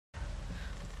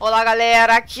Olá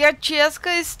galera, aqui é a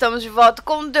Thiesca, estamos de volta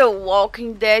com The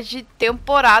Walking Dead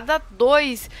temporada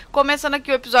 2. Começando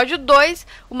aqui o episódio 2,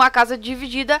 uma casa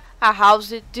dividida, a House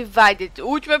Divided. O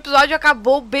último episódio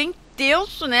acabou bem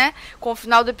tenso, né, com o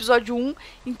final do episódio 1,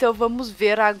 então vamos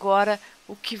ver agora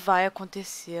o que vai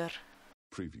acontecer.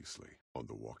 Previously on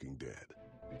The Walking Dead.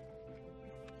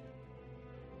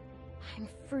 I'm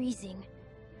freezing.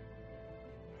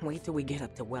 Wait till we get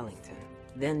up to Wellington,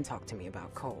 then talk to me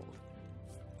about cold.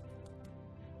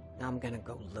 I'm gonna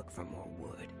go look for more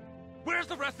wood. Where's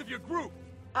the rest of your group?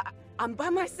 I'm by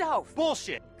myself.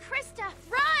 Bullshit. Krista,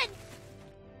 run!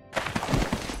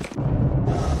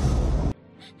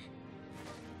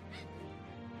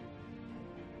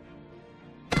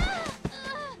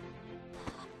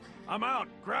 I'm out.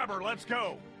 Grab her. Let's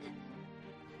go.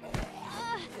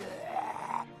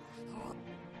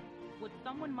 Would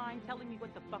someone mind telling me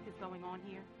what the fuck is going on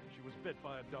here? She was bit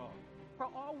by a dog. For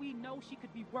all we know, she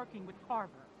could be working with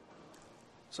Carver.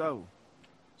 So,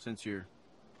 since you're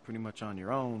pretty much on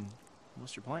your own,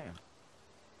 what's your plan?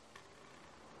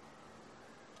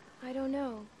 I don't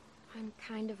know. I'm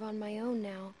kind of on my own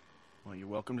now. Well, you're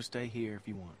welcome to stay here if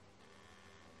you want.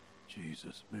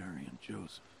 Jesus, Mary and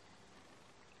Joseph.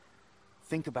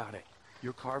 Think about it.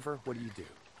 You're Carver, what do you do?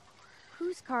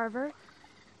 Who's Carver?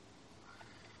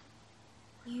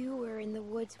 You were in the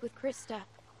woods with Krista.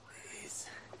 Please.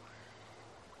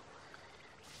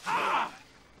 Ah!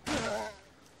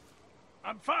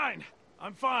 I'm fine.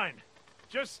 I'm fine.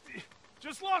 Just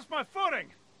lost my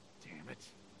footing. Damn it.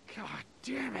 God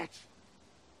damn it.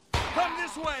 Come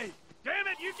this way. Damn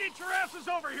it, you get your asses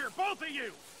over here, both of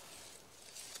you.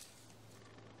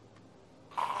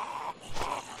 No!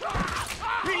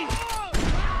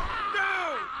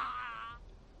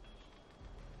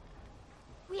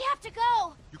 We have to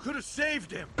go! You could have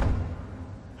saved him.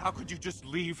 How could you just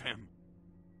leave him?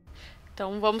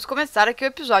 Então vamos começar aqui o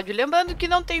episódio. Lembrando que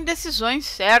não tem decisões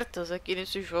certas aqui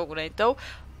nesse jogo, né? Então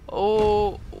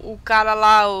o cara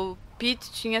lá, o Pete,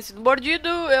 tinha sido mordido.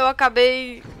 Eu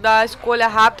acabei da escolha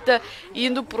rápida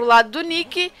indo pro lado do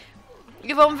Nick.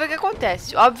 E vamos ver o que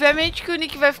acontece. Obviamente que o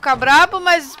Nick vai ficar brabo,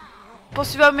 mas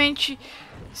possivelmente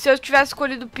se eu tivesse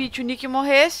escolhido o Pete e o Nick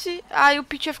morresse, aí o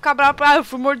Pete ia ficar brabo. Ah, eu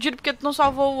fui mordido porque tu não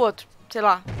salvou o outro. Sei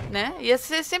lá, né? Ia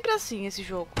ser sempre assim esse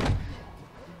jogo.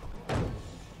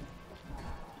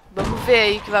 Vamos ver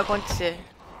aí o que vai acontecer.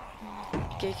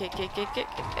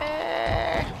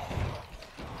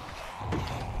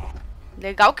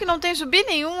 Legal que não tem zumbi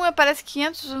nenhum, aparece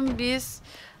 500 zumbis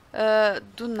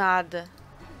do nada.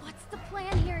 What's the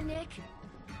plan here, Nick?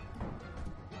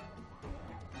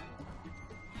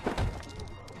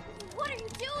 What are you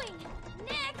doing?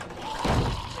 Nick!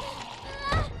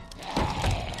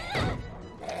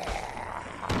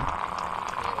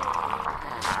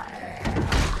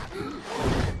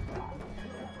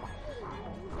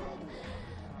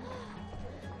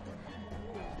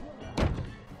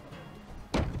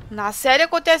 Na série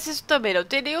acontece isso também, não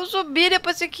tem nenhum zumbi,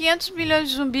 depois tem 500 milhões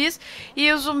de zumbis. E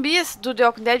os zumbis do The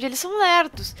Walking Dead, eles são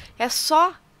lerdos. É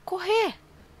só correr.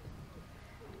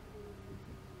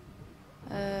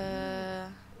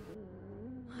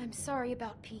 I'm sorry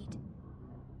about Pete.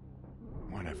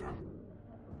 Whatever.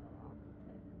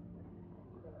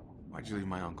 Why'd you leave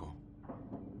my uncle?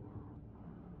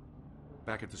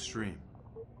 Back at the stream.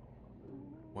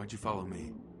 Why'd you follow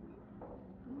me?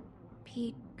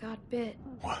 Pete got bit.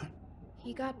 What?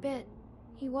 He got bit.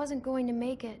 He wasn't going to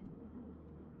make it.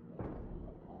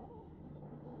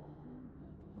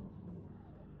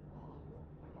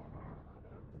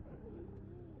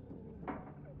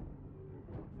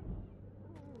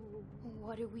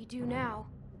 What do we do now?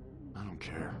 I don't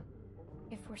care.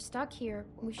 If we're stuck here,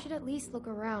 we should at least look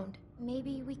around.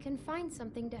 Maybe we can find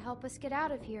something to help us get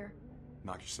out of here.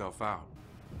 Knock yourself out.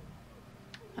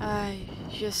 Ai,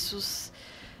 Jesus.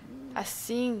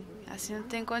 Assim não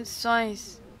tem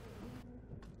condições.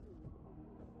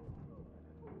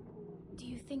 Do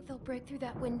you think they'll break through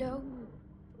that window?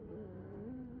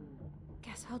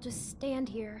 Guess I'll just stand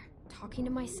here, talking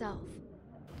to myself.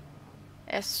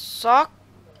 Era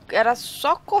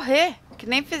só correr, que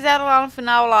nem fizeram lá no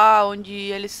final, lá onde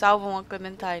eles salvam a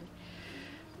Clementine.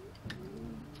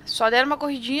 Só deram uma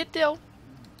corridinha e deu.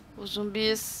 Os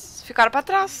zumbis ficaram pra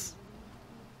trás.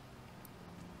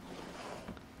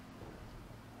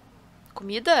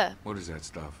 Comida? What is that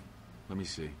stuff? Let me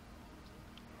see.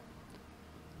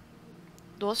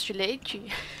 Doce de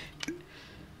leite?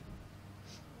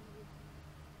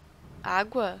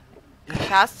 Água?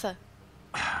 Cachaça?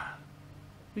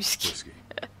 Whisky? Whiskey.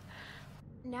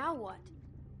 Now what?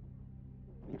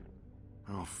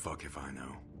 Oh, fuck if I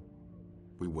know.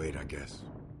 We wait, I guess.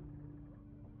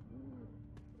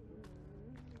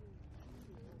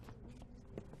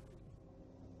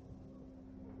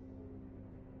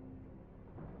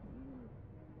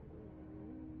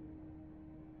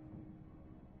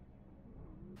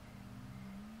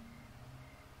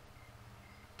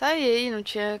 Tá aí, não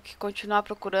tinha que continuar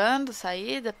procurando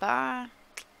saída, pá.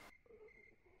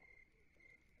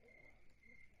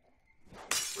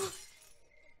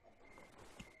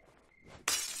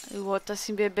 E o outro tá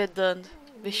se embebedando.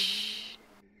 Vixe.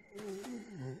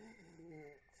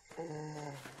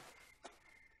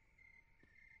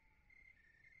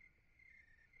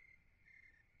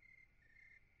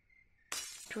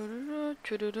 Chururu,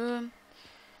 chururu.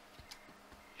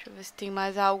 Deixa eu ver se tem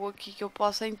mais algo aqui que eu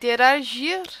possa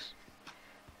interagir.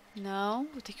 Não,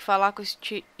 vou ter que falar com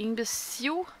este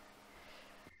imbecil.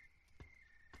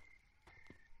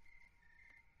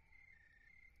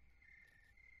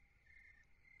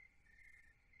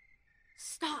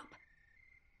 Stop!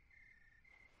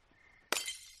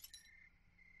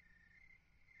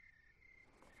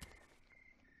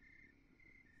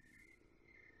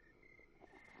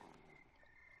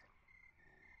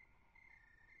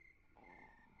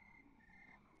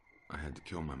 I had to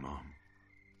kill my mom.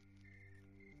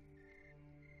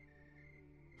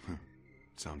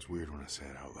 Sounds weird when I say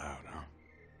it out loud, huh?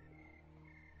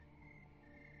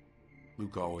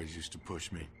 Luke always used to push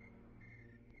me.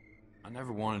 I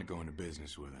never wanted to go into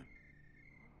business with him.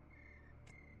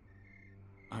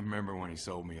 I remember when he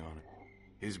sold me on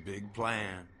it. His big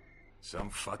plan. Some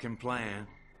fucking plan.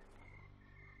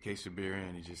 Case of beer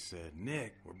in, he just said,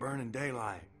 "Nick, we're burning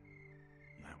daylight."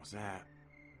 And that was that.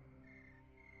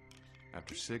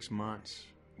 After 6 months,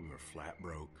 we were flat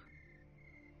broke.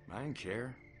 I didn't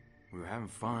care. We were having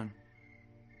fun.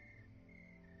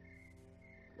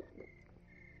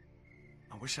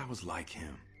 I wish I was like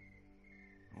him.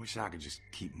 I wish I could just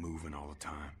keep moving all the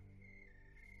time.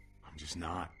 I'm just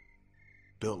not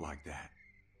built like that.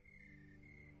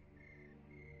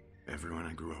 Everyone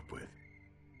I grew up with,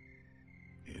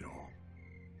 it all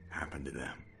happened to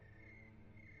them.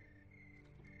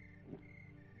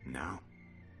 Now,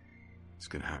 it's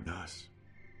gonna happen to us.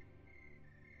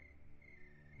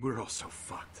 We're all so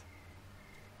fucked.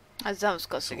 Nós vamos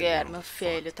conseguir, meu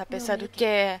filho. Tá pensando o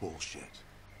quê? Bullshit.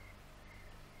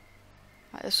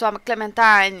 Eu sou a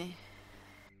Clementine.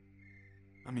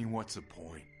 I mean, what's the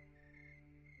point?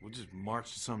 We'll just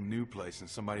march to some new place and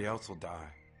somebody else will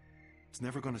die. It's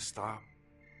never gonna stop.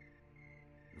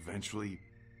 Eventually,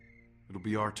 it'll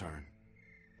be our turn.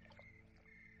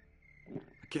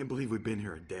 I can't believe we've been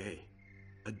here a day.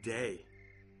 A day.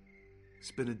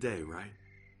 It's been a day, right?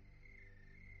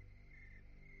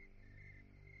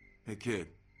 Hey, kid.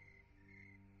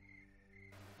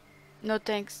 No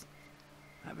thanks.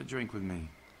 Have a drink with me.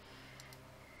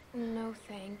 No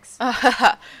thanks.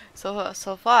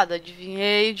 sou foda,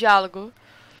 adivinhei o diálogo.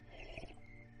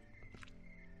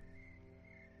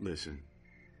 Listen,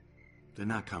 they're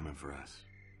not coming for us.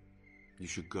 You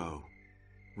should go.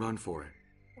 Run for it.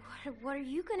 What are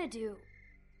you gonna do?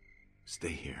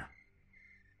 Stay here.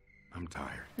 I'm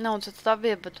tired. Não, você tá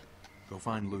bêbado. Go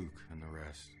find Luke and the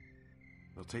rest.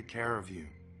 They'll take care of you.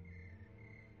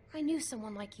 I knew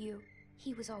someone like you.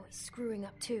 He was always screwing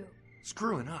up too.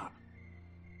 Screwing up?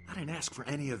 I didn't ask for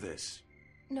any of this.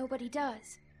 Nobody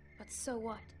does. But so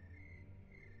what?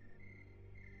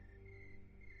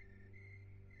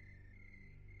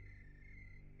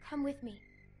 Come with me.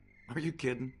 Are you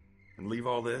kidding? And leave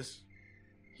all this?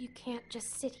 You can't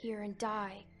just sit here and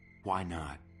die. Why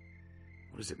not?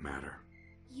 What does it matter?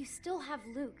 You still have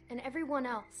Luke and everyone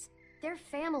else. They're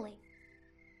family.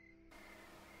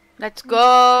 Let's I need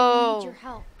go! your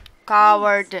help.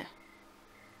 Coward.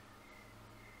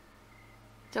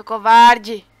 Seu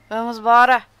covarde. Vamos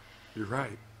embora. You're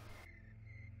right.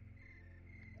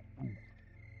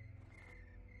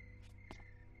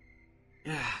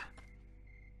 Yeah.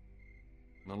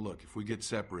 Now look, if we get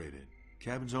separated,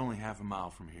 cabin's only half a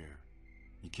mile from here.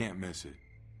 You can't miss it.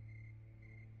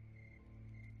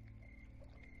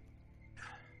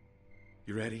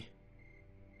 You ready?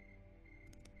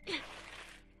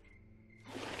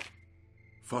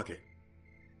 Fuck it.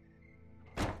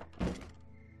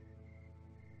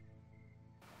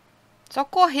 Só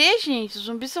correr, gente. Os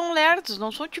zumbis são lerdos.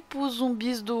 Não são tipo os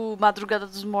zumbis do Madrugada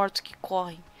dos Mortos que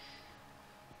correm.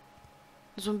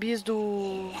 Zumbis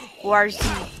do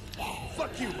Warzinho.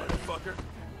 Fuck you, motherfucker.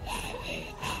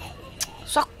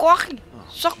 Só corre.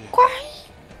 Só corre.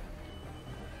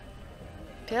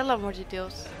 Pelo amor de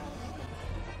Deus.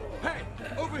 Hey,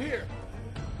 over here!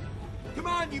 Come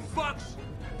on, you fucks!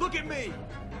 Look at me!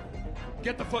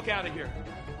 Get the fuck out of here!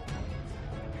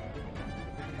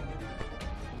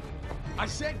 I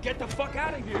said get the fuck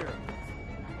out of here!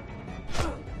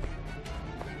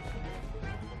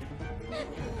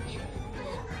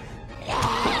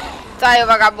 Saiu,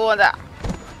 vagabunda.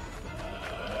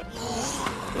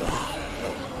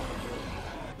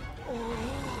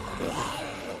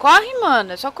 Corre,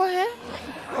 mano. É só correr.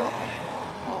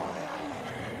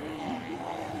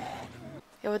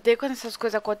 Eu odeio quando essas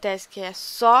coisas acontecem, que é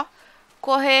só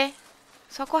correr.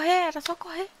 Só correr, era só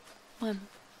correr. Mano.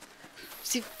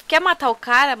 Se quer matar o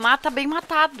cara, mata bem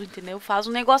matado, entendeu? Faz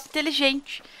um negócio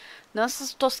inteligente. Não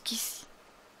essas tosquices.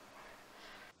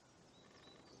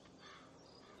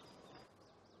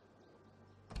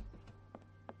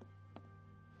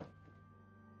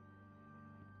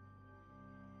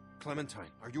 Clementine,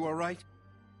 are you alright?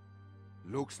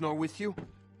 Luke's not with you?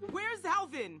 Where's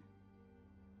Alvin?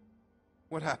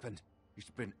 What happened?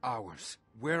 It's been hours.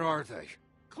 Where are they?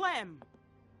 Clem!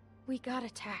 We got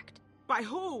attacked. By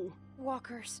who?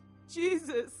 Walkers.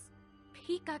 Jesus!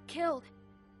 Pete got killed.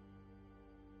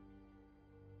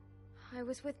 I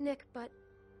was with Nick, but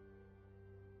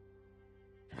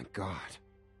My God.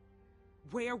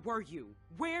 Where were you?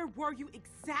 Where were you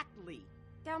exactly?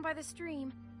 down by the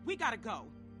stream. We gotta go.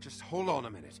 Just hold on a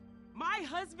minute. My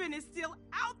husband is still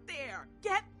out there!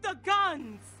 Get the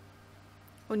guns!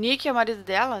 O Nick é o marido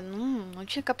dela? Não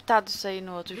tinha captado isso aí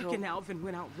no outro Nick jogo. and Alvin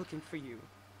went out looking for you.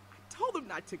 I told them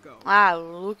not to go. Ah,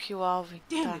 o Luke e o Alvin.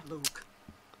 Damn Tá. it, Luke.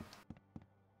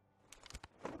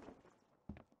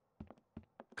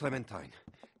 Clementine,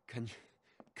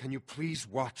 can you please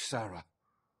watch Sarah?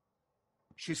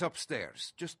 She's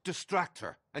upstairs. Just distract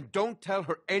her and don't tell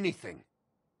her anything.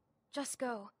 Just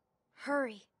go.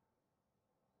 Hurry.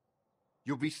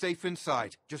 You'll be safe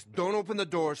inside. Just don't open the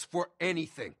doors for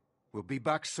anything. We'll be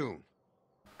back soon.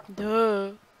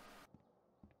 Duh.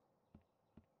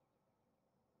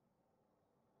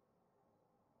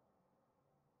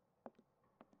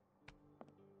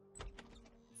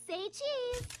 Say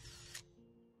cheese!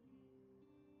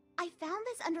 I found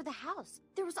this under the house.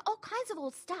 There was all kinds of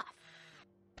old stuff.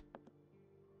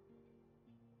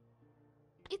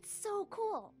 It's so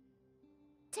cool.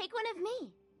 Take one of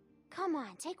me. Come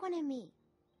on, take one of me.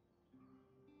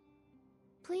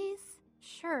 Please?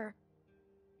 Sure.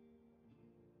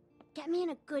 Get me in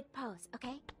a good pose,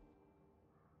 okay?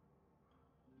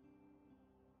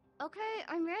 Okay,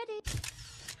 I'm ready.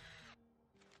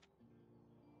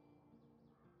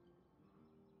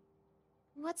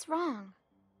 What's wrong?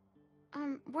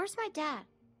 Where's my dad?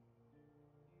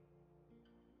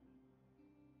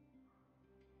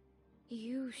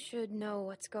 You should know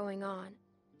what's going on.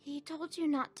 He told you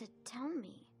not to tell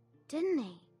me, didn't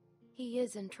he? He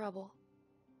is in trouble.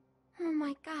 Oh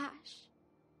my gosh.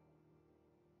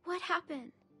 What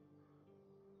happened?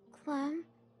 Clem?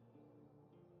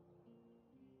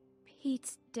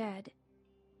 Pete's dead.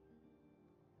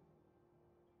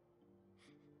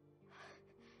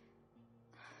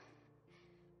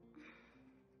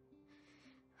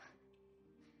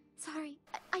 Sorry,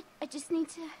 I just need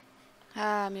to...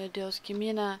 Ah, meu Deus, que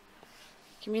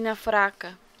mina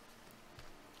fraca.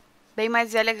 Bem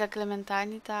mais velha que a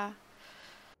Clementine, tá.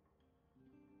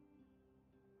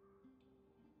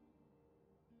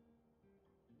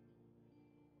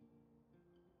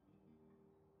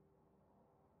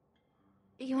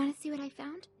 You want to see what I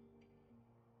found?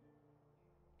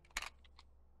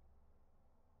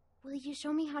 Will you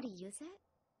show me how to use it?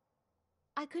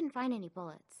 I couldn't find any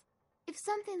bullets. If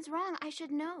something's wrong, I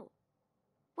should know.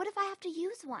 What if I have to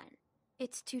use one?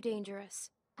 It's too dangerous.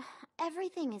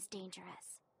 Everything is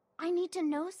dangerous. I need to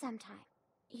know sometime.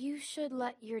 You should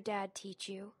let your dad teach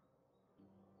you.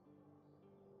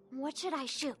 What should I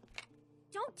shoot?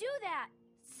 Don't do that!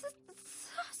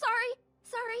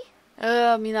 Sorry.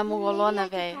 Ah, mina Maybe mongolona, I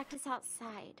could velho. practice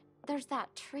outside. There's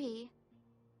that tree.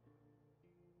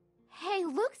 Hey,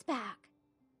 Luke's back.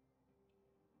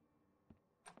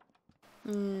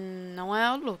 Não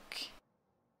é o Luke.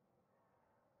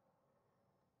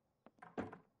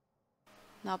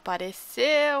 Não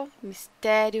apareceu.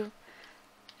 Mistério.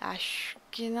 Acho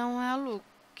que não é o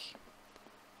Luke.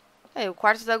 É, o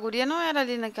quarto da guria não era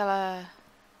ali naquela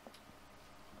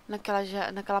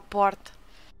porta.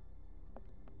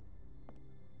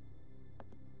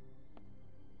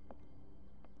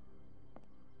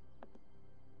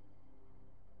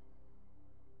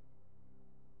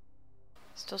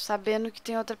 Estou sabendo que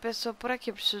tem outra pessoa por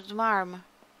aqui. Preciso de uma arma.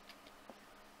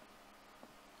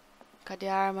 Cadê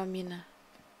a arma, mina?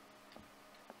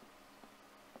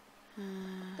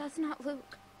 That's not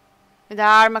Luke. Me dá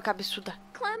a arma, cabeçuda.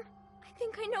 Clem, I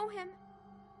think I know him.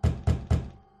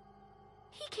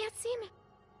 He can't see me.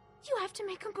 You have to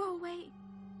make him go away.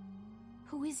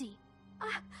 Who is he?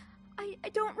 I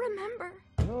don't remember.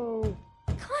 No.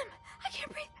 Clem, I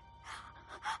can't breathe.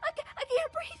 I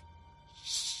can't breathe.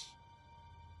 Shh.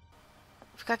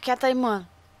 Fica quieta aí, mano.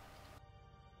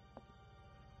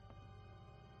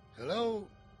 Hello?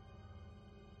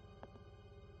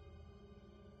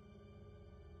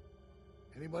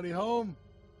 Anybody home?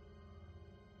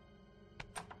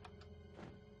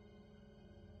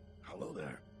 Hello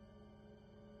there.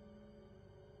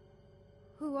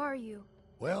 Who are you?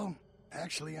 Well,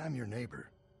 actually, I'm your neighbor.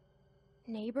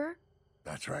 Neighbor?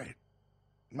 That's right.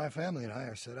 My family and I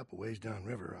are set up a ways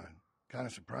downriver. I'm kind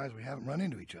of surprised we haven't run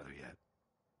into each other yet.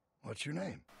 What's your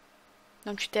name?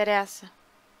 Não te interessa.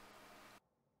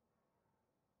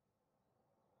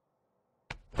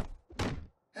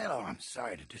 Hello, I'm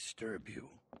sorry to disturb you.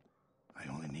 I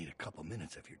only need a couple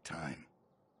minutes of your time.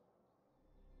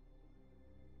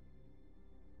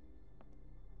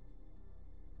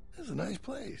 This is a nice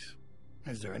place.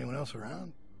 Is there anyone else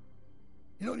around?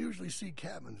 You don't usually see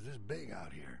cabins this big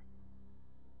out here.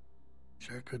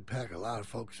 Sure could pack a lot of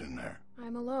folks in there.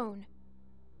 I'm alone.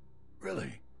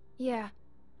 Really? Yeah,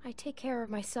 I take care of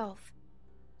myself.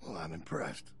 Well, I'm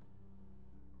impressed.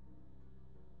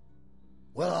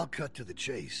 Well, I'll cut to the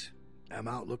chase. I'm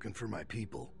out looking for my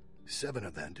people. 7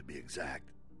 of them, to be exact.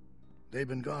 They've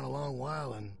been gone a long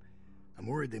while, and I'm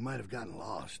worried they might have gotten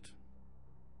lost.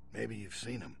 Maybe you've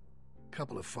seen them. A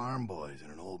couple of farm boys and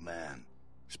an old man.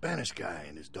 Spanish guy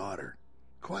and his daughter.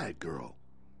 Quiet girl.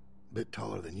 Bit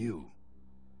taller than you.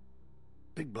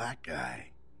 Big black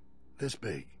guy. This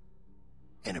big.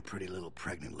 And a pretty little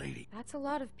pregnant lady. That's a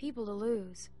lot of people to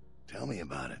lose. Tell me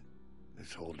about it.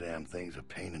 This whole damn thing's a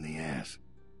pain in the ass.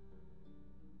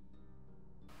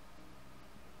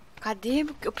 Cadê?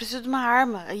 Eu preciso de uma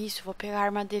arma. Isso, vou pegar a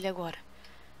arma dele agora.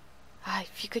 Ai,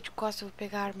 fica de costas, eu vou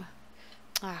pegar a arma.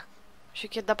 Ah, achei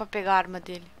que ia dar pra pegar a arma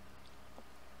dele.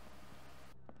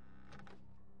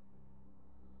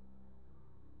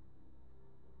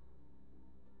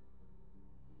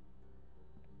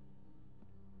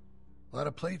 A lot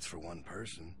of plates for one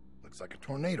person. Looks like a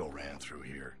tornado ran through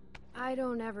here. I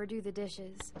don't ever do the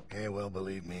dishes. Yeah, well,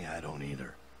 believe me, I don't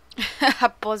either. A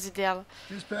pose dela.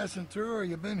 Just passing through, or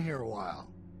you been here a while?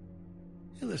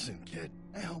 Hey, listen, kid.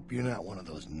 I hope you're not one of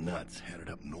those nuts headed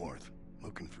up north,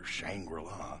 looking for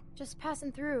Shangri-La. Just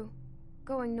passing through.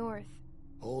 Going north.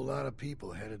 Whole lot of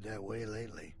people headed that way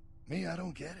lately. Me, I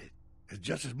don't get it. There's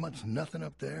just as much nothing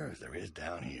up there as there is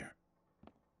down here.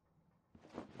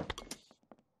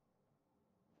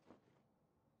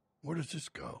 Where does this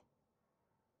go?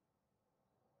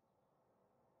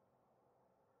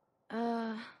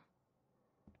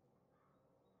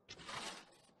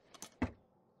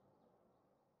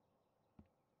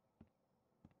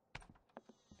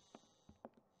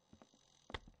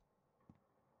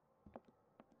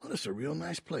 Well, it's a real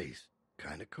nice place.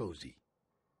 Kinda cozy.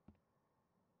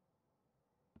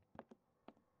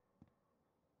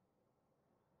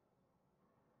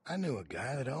 I knew a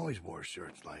guy that always wore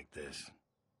shirts like this.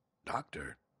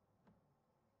 Doctor.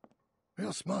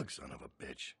 Real smug son of a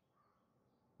bitch.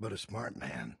 But a smart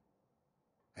man.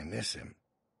 I miss him.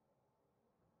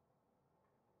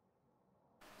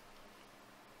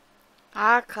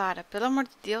 Ah, cara, pelo amor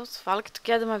de Deus, fala que tu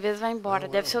quer de uma vez e vai embora.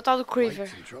 Deve ser o tal do Creeper.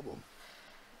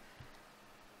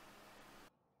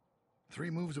 3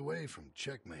 moves away from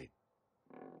checkmate.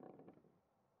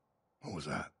 What was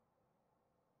that?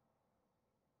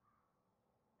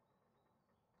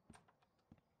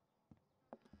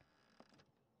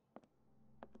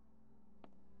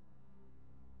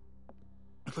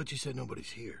 I thought you said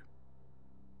nobody's here.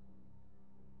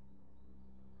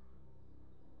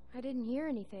 I didn't hear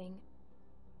anything.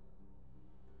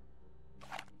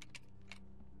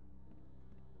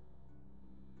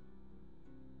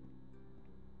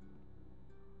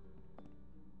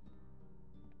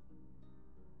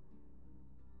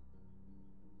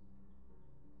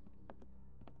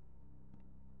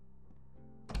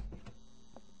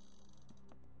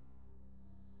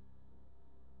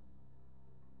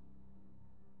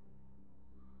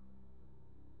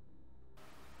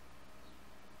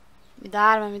 Me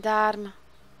dá arma, me dá arma.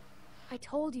 I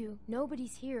told you,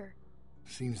 nobody's here.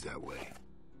 Seems that way.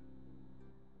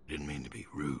 Didn't mean to be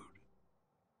rude.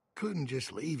 Couldn't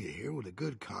just leave you here with a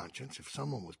good conscience if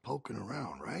someone was poking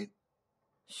around, right?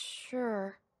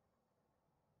 Sure.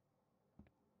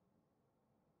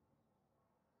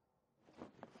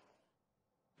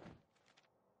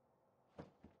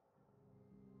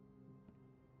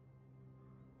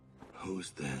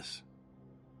 Who's this?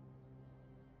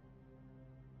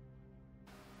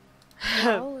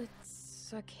 Well,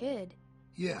 it's a kid.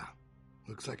 Yeah.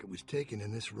 Looks like it was taken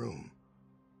in this room.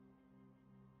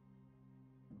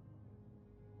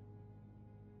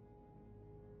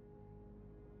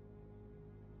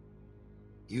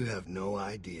 You have no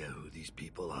idea who these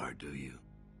people are, do you?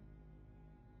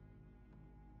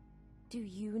 Do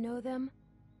you know them?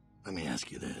 Let me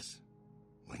ask you this.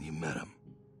 When you met them,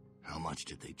 how much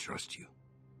did they trust you?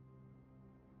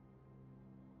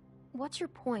 What's your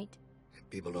point? If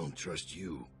people don't trust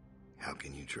you, how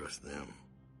can you trust them?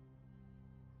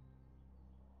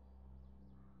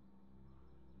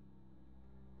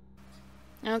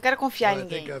 Eu não quero confiar em Well, I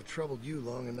think ninguém. I've troubled you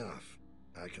long enough.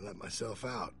 I can let myself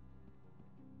out.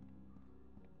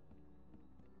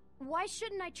 Why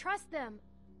shouldn't I trust them?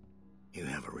 You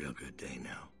have a real good day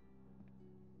now.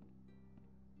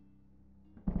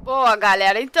 Boa,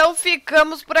 galera. Então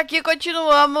ficamos por aqui.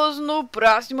 Continuamos no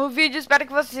próximo vídeo. Espero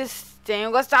que vocês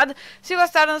tenham gostado. Se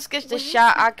gostaram, não esqueça de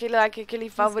deixar aquele like, aquele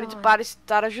favorito para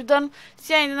estar ajudando.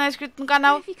 Se ainda não é inscrito no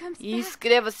canal,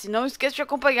 inscreva-se. Não esqueça de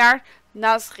acompanhar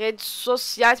nas redes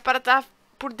sociais para estar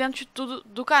por dentro de tudo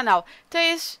do canal. Então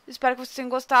é isso. Espero que vocês tenham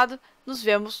gostado. Nos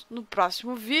vemos no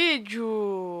próximo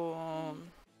vídeo.